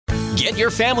Get your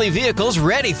family vehicles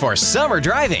ready for summer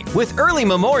driving with early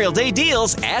Memorial Day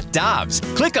deals at Dobbs.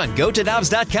 Click on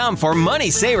GoToDobbs.com for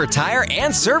money saver tire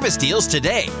and service deals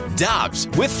today. Dobbs,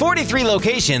 with 43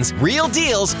 locations, real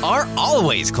deals are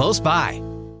always close by.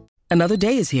 Another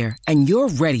day is here, and you're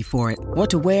ready for it. What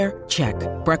to wear? Check.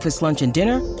 Breakfast, lunch, and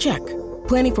dinner? Check.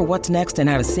 Planning for what's next and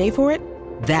how to save for it?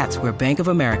 That's where Bank of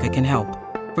America can help.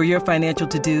 For your financial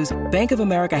to-dos, Bank of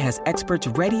America has experts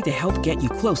ready to help get you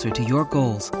closer to your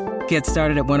goals. Get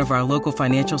started at one of our local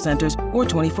financial centers or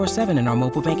 24/7 in our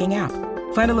mobile banking app.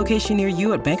 Find a location near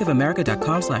you at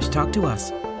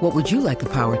bankofamerica.com/talktous. What would you like the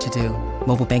power to do?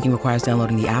 Mobile banking requires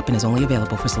downloading the app and is only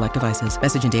available for select devices.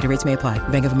 Message and data rates may apply.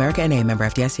 Bank of America N.A., member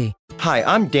FDIC. Hi,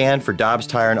 I'm Dan for Dobbs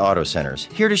Tire and Auto Centers,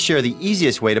 here to share the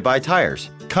easiest way to buy tires.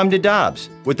 Come to Dobbs.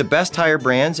 With the best tire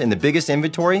brands and the biggest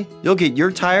inventory, you'll get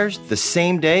your tires the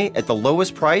same day at the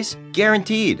lowest price,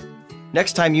 guaranteed.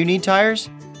 Next time you need tires,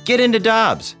 get into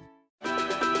Dobbs.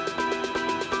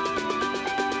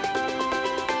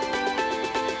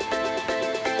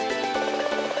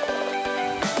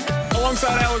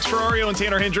 Alongside Alex Ferrario and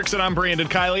Tanner Hendrickson, I'm Brandon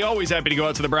Kiley. Always happy to go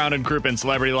out to the Brown and Crouppen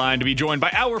Celebrity Line to be joined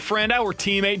by our friend, our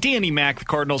teammate, Danny Mack, the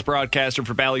Cardinals broadcaster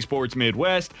for Bally Sports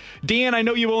Midwest. Dan, I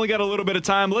know you've only got a little bit of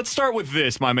time. Let's start with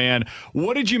this, my man.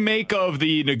 What did you make of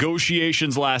the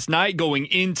negotiations last night going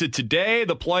into today,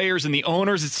 the players and the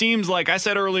owners? It seems like, I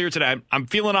said earlier today, I'm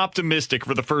feeling optimistic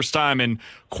for the first time in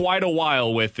quite a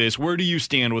while with this. Where do you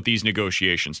stand with these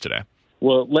negotiations today?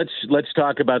 Well, let's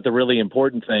talk about the really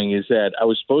important thing is that I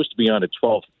was supposed to be on at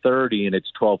 12:30 and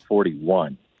it's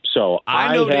 12:41. So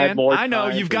I know, had Dan. more I know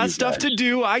time you've got stuff to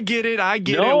do. I get it.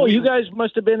 No, you guys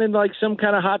must have been in like some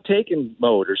kind of hot taking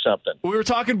mode or something. We were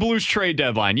talking Blues trade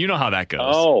deadline. You know how that goes.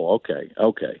 Oh, okay.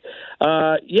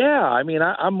 Yeah, I mean,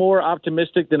 I'm more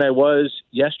optimistic than I was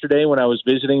yesterday when I was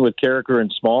visiting with Carricker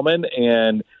and Smallman,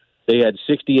 and they had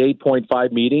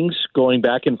 68.5 meetings going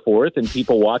back and forth and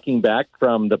people walking back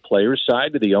from the player's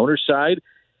side to the owner's side,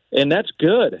 and that's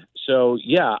good. So,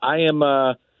 yeah, I'm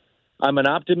an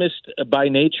optimist by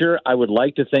nature. I would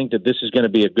like to think that this is going to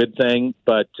be a good thing,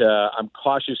 but I'm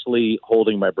cautiously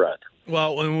holding my breath.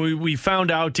 Well, when we found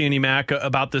out, Danny Mack,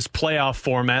 about this playoff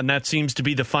format, and that seems to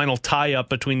be the final tie-up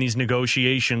between these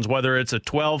negotiations, whether it's a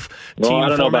 12-team I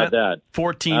don't format, know about that.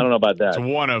 14. I don't know about that. It's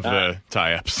one of the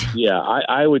tie-ups. Yeah,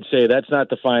 I would say that's not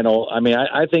the final. I mean,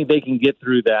 I think they can get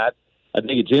through that. I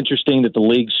think it's interesting that the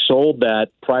league sold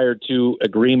that prior to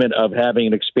agreement of having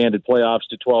an expanded playoffs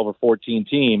to 12 or 14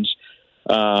 teams.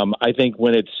 I think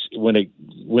when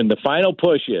the final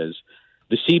push is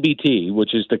the CBT,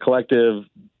 which is the collective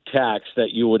tax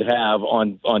that you would have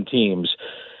on teams,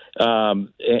 and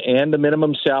the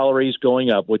minimum salaries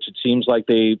going up, which it seems like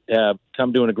they have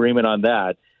come to an agreement on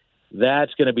that,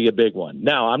 that's going to be a big one.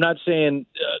 Now, I'm not saying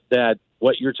that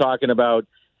what you're talking about,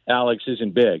 Alex,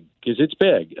 isn't big, because it's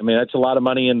big. I mean, that's a lot of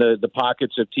money in the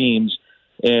pockets of teams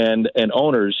and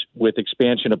owners with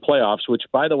expansion of playoffs, which,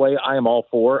 by the way, I am all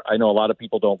for. I know a lot of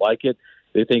people don't like it.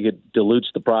 They think it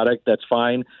dilutes the product. That's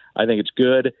fine. I think it's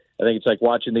good. I think it's like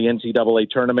watching the NCAA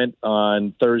tournament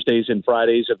on Thursdays and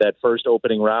Fridays of that first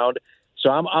opening round.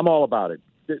 So I'm all about it.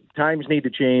 Times need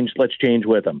to change. Let's change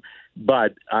with them.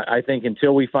 But I think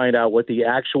until we find out what the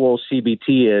actual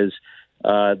CBT is,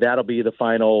 that'll be the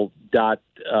final dot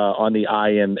on the I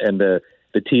and the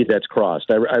T that's crossed.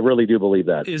 I really do believe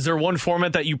that. Is there one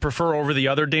format that you prefer over the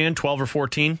other, Dan, 12 or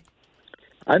 14?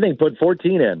 I think put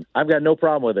 14 in. I've got no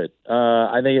problem with it.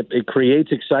 I think it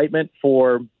creates excitement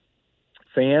for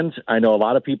fans. I know a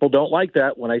lot of people don't like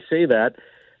that when I say that,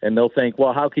 and they'll think,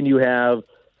 well, how can you have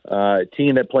a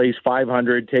team that plays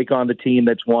 500 take on the team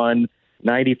that's won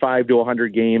 95 to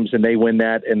 100 games and they win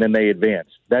that and then they advance?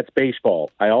 That's baseball.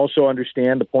 I also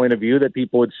understand the point of view that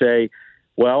people would say,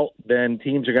 well, then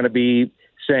teams are going to be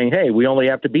saying, hey, we only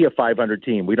have to be a 500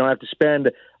 team. We don't have to spend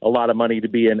a lot of money to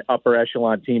be an upper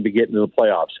echelon team to get into the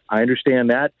playoffs. I understand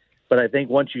that, but I think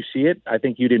once you see it, I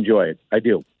think you'd enjoy it. I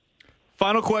do.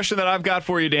 Final question that I've got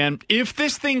for you, Dan. If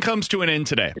this thing comes to an end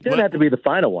today, it doesn't have to be the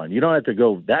final one. You don't have to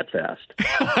go that fast.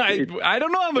 I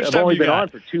don't know how much I've time only you been got. on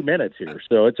for 2 minutes here,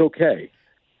 so it's okay.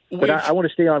 But I want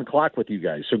to stay on clock with you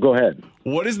guys, so go ahead.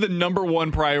 What is the number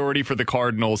one priority for the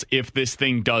Cardinals if this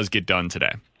thing does get done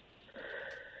today?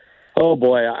 Oh,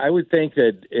 boy, I would think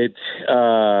that it's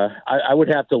I would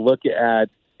have to look at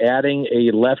adding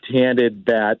a left-handed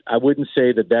bat. I wouldn't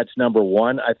say that that's number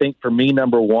one. I think for me,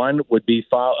 number one would be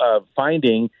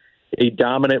finding a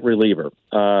dominant reliever.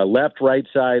 Left, right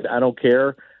side, I don't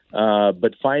care.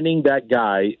 But finding that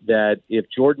guy that if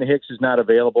Jordan Hicks is not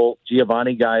available,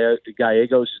 Giovanni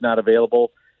Gallegos is not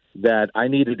available, that I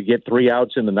needed to get 3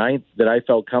 outs in the ninth, that I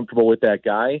felt comfortable with that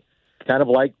guy. kind of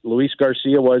like Luis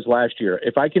Garcia was last year.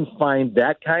 If I can find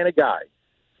that kind of guy,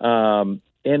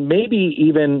 and maybe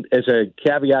even as a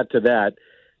caveat to that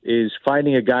is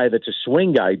finding a guy that's a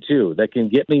swing guy too, that can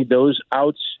get me those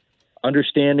outs,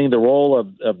 understanding the role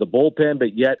of the bullpen,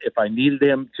 but yet if I needed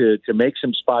him to make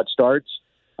some spot starts,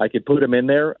 I could put him in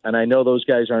there. And I know those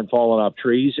guys aren't falling off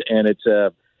trees, and it's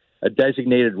a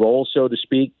designated role, so to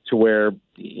speak, to where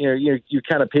you're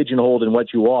kind of pigeonholed in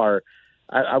what you are.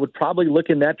 I would probably look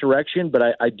in that direction, but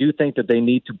I do think that they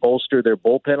need to bolster their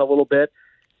bullpen a little bit,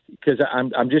 because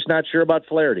I'm just not sure about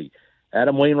Flaherty.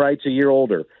 Adam Wainwright's a year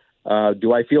older.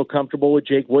 Do I feel comfortable with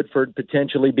Jake Woodford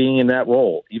potentially being in that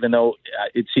role, even though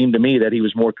it seemed to me that he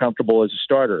was more comfortable as a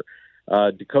starter?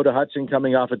 Dakota Hudson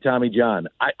coming off of Tommy John.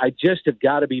 I just have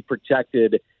got to be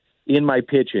protected in my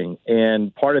pitching,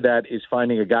 and part of that is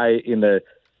finding a guy in the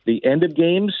end of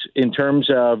games in terms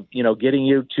of getting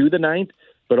you to the ninth,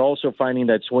 but also finding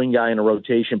that swing guy in a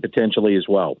rotation potentially as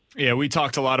well. Yeah, we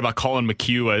talked a lot about Colin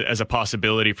McHugh as a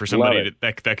possibility for somebody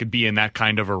that could be in that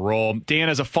kind of a role. Dan,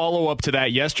 as a follow-up to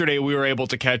that, yesterday we were able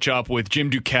to catch up with Jim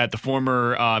Duquette, the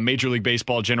former Major League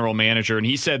Baseball general manager, and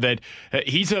he said that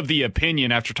he's of the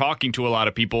opinion, after talking to a lot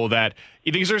of people, that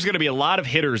he thinks there's going to be a lot of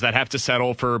hitters that have to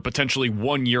settle for potentially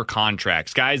one-year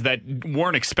contracts, guys that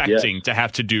weren't expecting to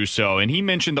have to do so. And he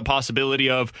mentioned the possibility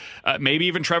of maybe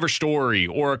even Trevor Story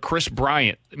or a Chris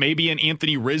Bryant, maybe an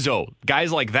Anthony Rizzo,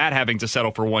 guys like that having to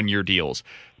settle for one-year deals.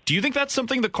 Do you think that's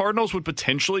something the Cardinals would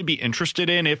potentially be interested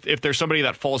in if there's somebody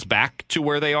that falls back to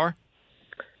where they are?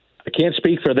 I can't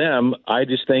speak for them. I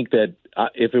just think that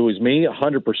if it was me,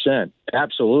 100%,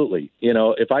 absolutely.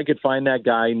 If I could find that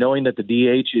guy, knowing that the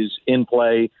DH is in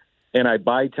play, and I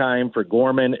buy time for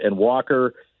Gorman and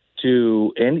Walker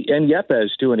and Yepez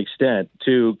to an extent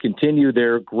to continue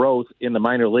their growth in the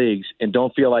minor leagues and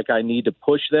don't feel like I need to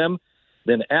push them,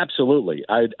 then absolutely,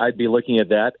 I'd be looking at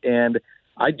that. And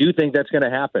I do think that's going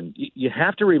to happen. You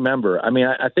have to remember,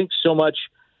 I think so much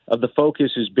of the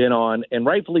focus has been on, and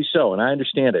rightfully so, and I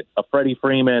understand it, Freddie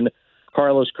Freeman,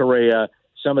 Carlos Correa,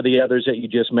 some of the others that you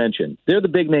just mentioned. They're the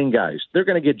big name guys. They're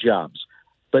going to get jobs.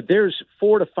 But there's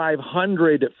 400 to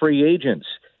 500 free agents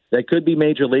that could be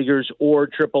major leaguers or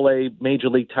AAA major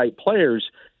league type players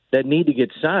that need to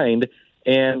get signed.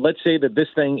 And let's say that this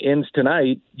thing ends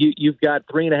tonight. You've got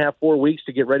 3.5, 4 weeks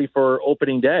to get ready for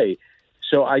opening day.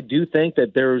 So I do think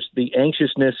that there's the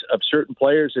anxiousness of certain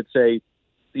players that say,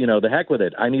 the heck with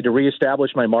it. I need to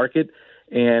reestablish my market,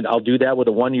 and I'll do that with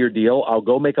a one-year deal. I'll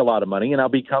go make a lot of money, and I'll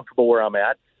be comfortable where I'm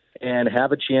at and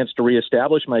have a chance to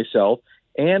reestablish myself.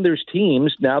 And there's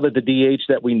teams, now that the DH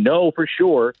that we know for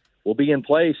sure will be in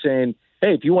place, saying,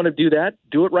 hey, if you want to do that,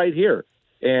 do it right here.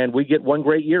 And we get one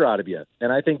great year out of you.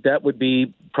 And I think that would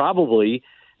be probably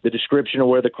the description of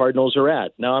where the Cardinals are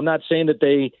at. Now, I'm not saying that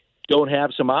they don't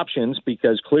have some options,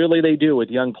 because clearly they do with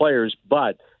young players,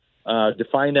 but to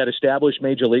find that established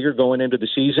major leaguer going into the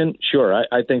season, sure,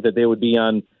 I think that they would be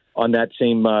on that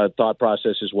same thought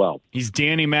process as well. He's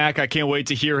Danny Mac. I can't wait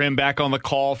to hear him back on the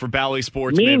call for Bally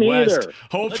Sports Me Midwest. Neither.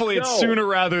 Hopefully it's sooner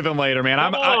rather than later, man.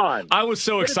 I was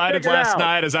so excited last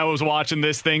night as I was watching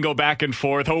this thing go back and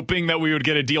forth, hoping that we would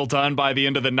get a deal done by the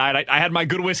end of the night. I had my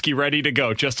good whiskey ready to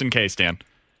go just in case, Dan.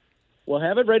 Well,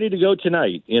 have it ready to go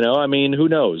tonight. Who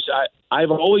knows? I've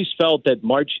always felt that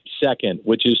March 2nd,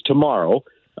 which is tomorrow,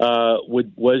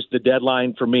 was the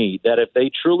deadline for me, that if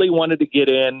they truly wanted to get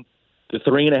in the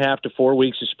 3.5 to 4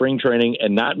 weeks of spring training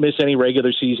and not miss any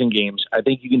regular season games, I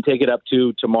think you can take it up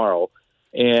to tomorrow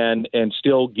and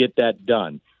still get that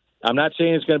done. I'm not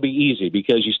saying it's going to be easy,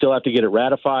 because you still have to get it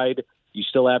ratified. You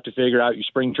still have to figure out your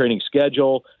spring training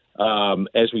schedule.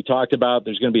 As we talked about,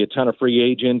 there's going to be a ton of free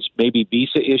agents, maybe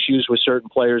visa issues with certain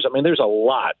players. There's a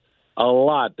lot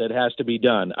that has to be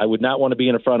done. I would not want to be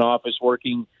in a front office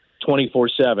working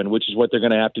 24/7, which is what they're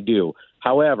going to have to do.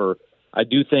 However, I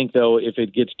do think, though, if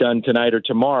it gets done tonight or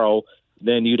tomorrow,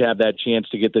 then you'd have that chance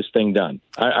to get this thing done.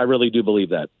 I really do believe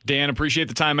that. Dan, appreciate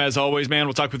the time as always, man.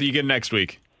 We'll talk with you again next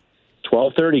week.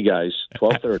 12:30, guys.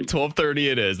 12:30.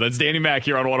 12:30 it is. That's Danny Mac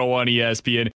here on 101 ESPN.